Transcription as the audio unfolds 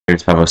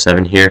It's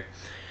 507 here.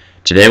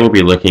 Today we'll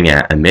be looking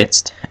at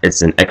Amidst.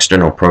 It's an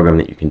external program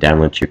that you can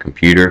download to your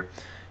computer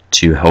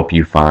to help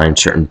you find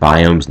certain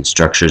biomes and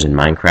structures in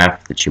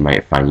Minecraft that you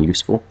might find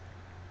useful.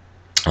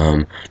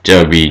 Today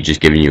I'll be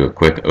just giving you a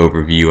quick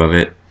overview of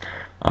it.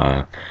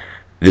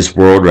 This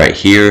world right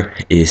here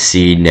is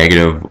seed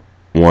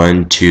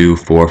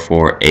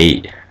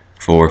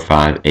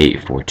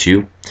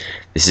 -12448458842.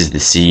 This is the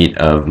seed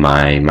of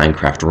my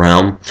Minecraft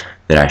realm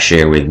that I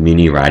share with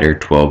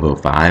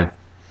MuniRider1205.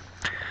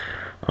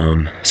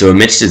 So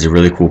Amidst is a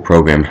really cool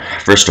program.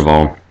 First of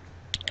all,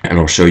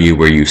 it'll show you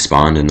where you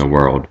spawned in the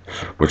world,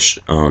 which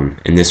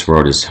in this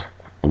world is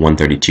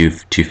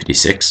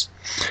 132.256.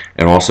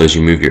 And also, as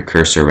you move your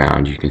cursor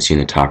around, you can see in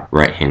the top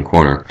right hand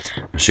corner,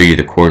 it'll show you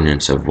the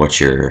coordinates of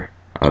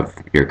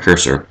your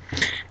cursor,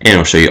 and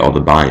it'll show you all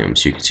the biomes.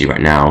 So you can see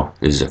right now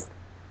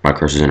my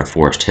cursor is in a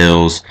forest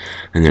hills,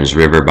 and there's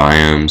river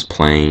biomes,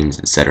 plains,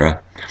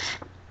 etc.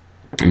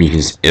 And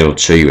it'll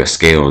show you a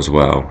scale as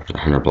well,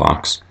 100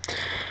 blocks.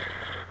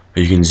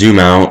 But you can zoom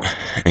out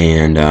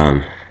and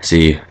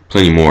see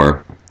plenty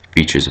more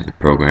features of the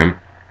program.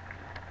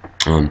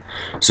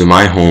 So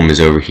my home is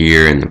over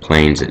here in the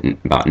plains at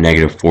about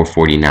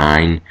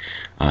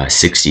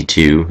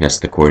 -449.62. That's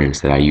the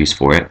coordinates that I use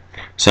for it.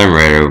 So I'm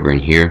right over in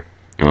here.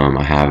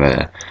 I have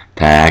a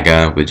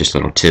taiga with just a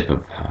little tip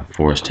of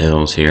forest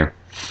hills here.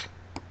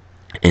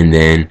 And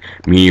then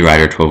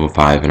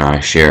MuniRider1205 and I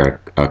share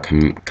a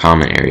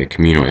common area,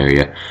 communal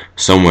area,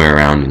 somewhere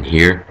around in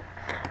here.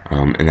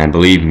 And I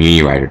believe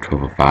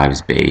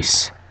MuniRider1205's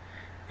base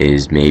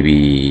is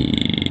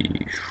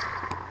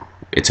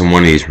it's in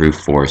one of these roof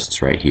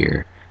forests right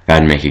here. If I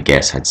had to make a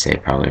guess, I'd say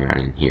probably around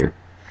in here.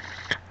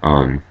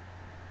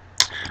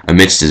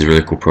 Amidst is a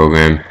really cool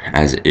program,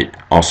 as it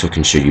also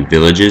can show you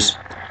villages.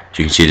 So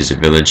you can see there's a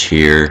village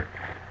here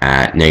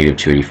at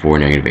 -284,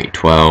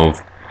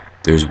 -812.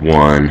 There's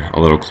one a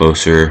little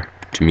closer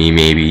to me,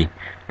 maybe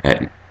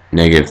at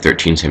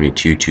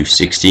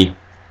 -1372.260.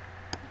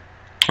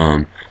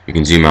 You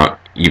can zoom out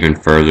even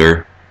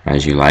further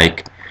as you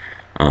like.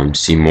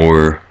 See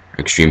more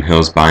extreme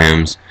hills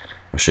biomes.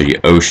 I'll show you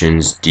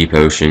oceans, deep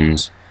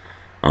oceans.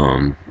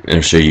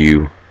 It'll show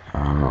you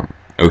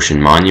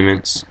ocean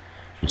monuments.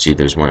 You can see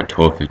there's one at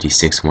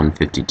 1256,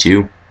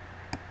 152.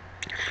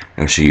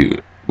 It'll show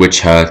you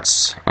witch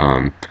huts.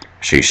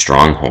 Show you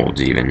strongholds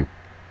even,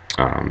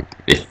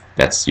 if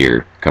that's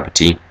your cup of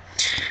tea.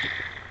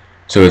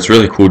 So it's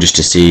really cool just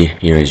to see,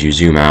 as you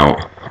zoom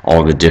out,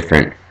 all the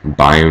different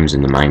biomes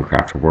in the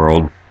Minecraft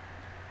world.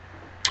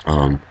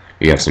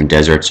 You have some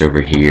deserts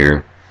over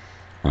here.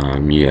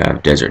 You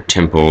have desert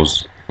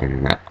temples,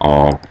 and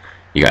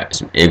you got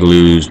some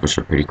igloos, which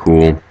are pretty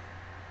cool.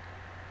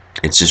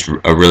 It's just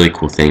a really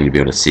cool thing to be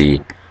able to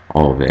see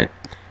all of it.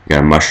 You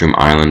got a mushroom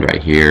island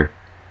right here.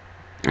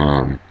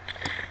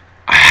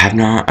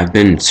 I've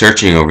been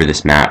searching over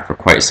this map for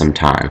quite some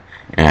time,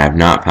 and I have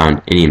not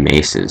found any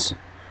mesas,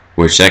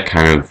 which that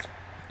kind of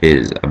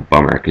is a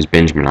bummer, because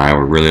Benjamin and I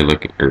were really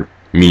looking, or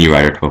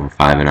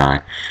MuniRider1205 and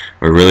I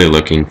were really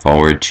looking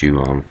forward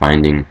to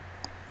finding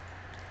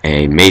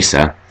a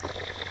mesa,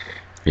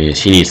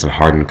 because he needs some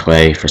hardened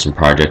clay for some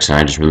projects, and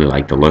I just really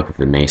like the look of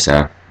the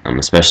mesa,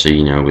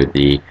 especially with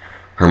the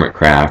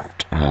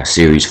Hermitcraft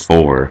Series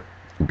 4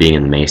 being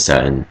in the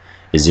mesa, and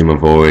Izuma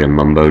Void and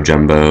Mumbo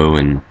Jumbo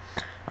and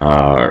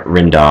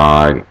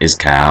Rendog,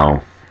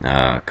 Izcow,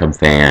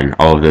 Cubfan,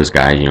 all of those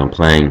guys,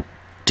 playing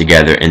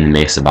together in the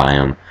mesa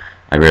biome.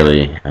 I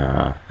really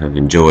have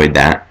enjoyed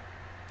that.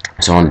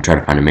 So I want to try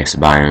to find a mesa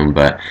biome,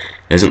 but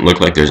it doesn't look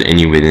like there's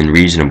any within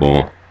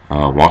reasonable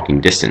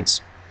walking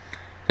distance.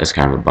 That's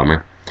kind of a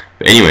bummer.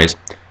 But anyways,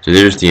 so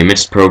there's the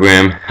Amidst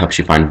program. Helps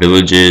you find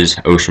villages,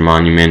 ocean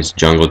monuments,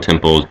 jungle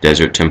temples,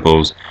 desert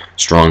temples,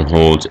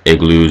 strongholds,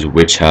 igloos,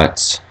 witch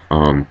huts,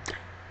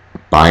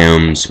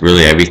 biomes,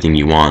 really everything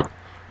you want.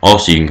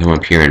 Also, you can come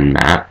up here and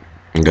map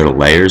and go to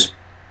layers,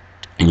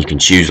 and you can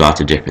choose lots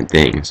of different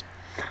things.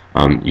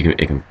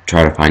 It can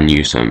try to find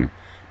you some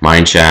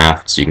mine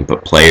shafts. You can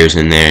put players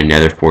in there,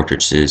 nether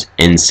fortresses,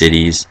 end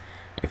cities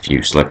if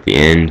you select the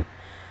end.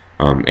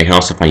 It can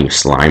also find you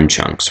slime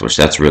chunks, which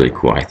that's really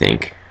cool, I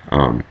think.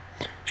 So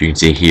you can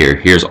see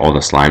here's all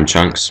the slime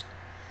chunks.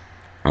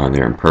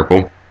 They're in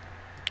purple.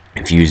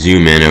 If you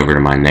zoom in over to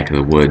my neck of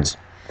the woods,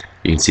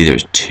 you can see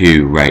there's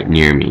two right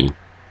near me.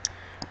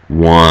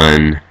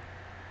 One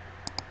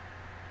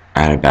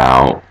at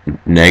about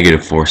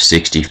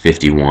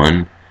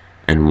 -460.51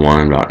 and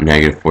one about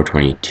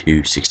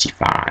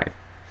 -422.65.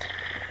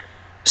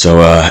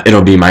 So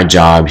it'll be my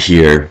job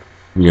here,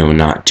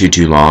 not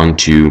too long,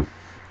 to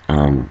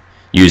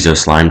use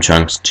those slime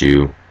chunks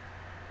to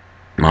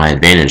my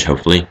advantage,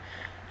 hopefully,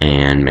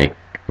 and make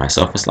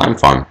myself a slime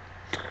farm.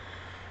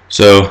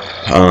 So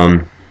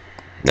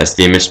that's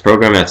the Amidst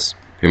program. That's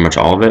pretty much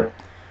all of it.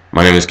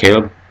 My name is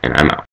Caleb, and I'm out.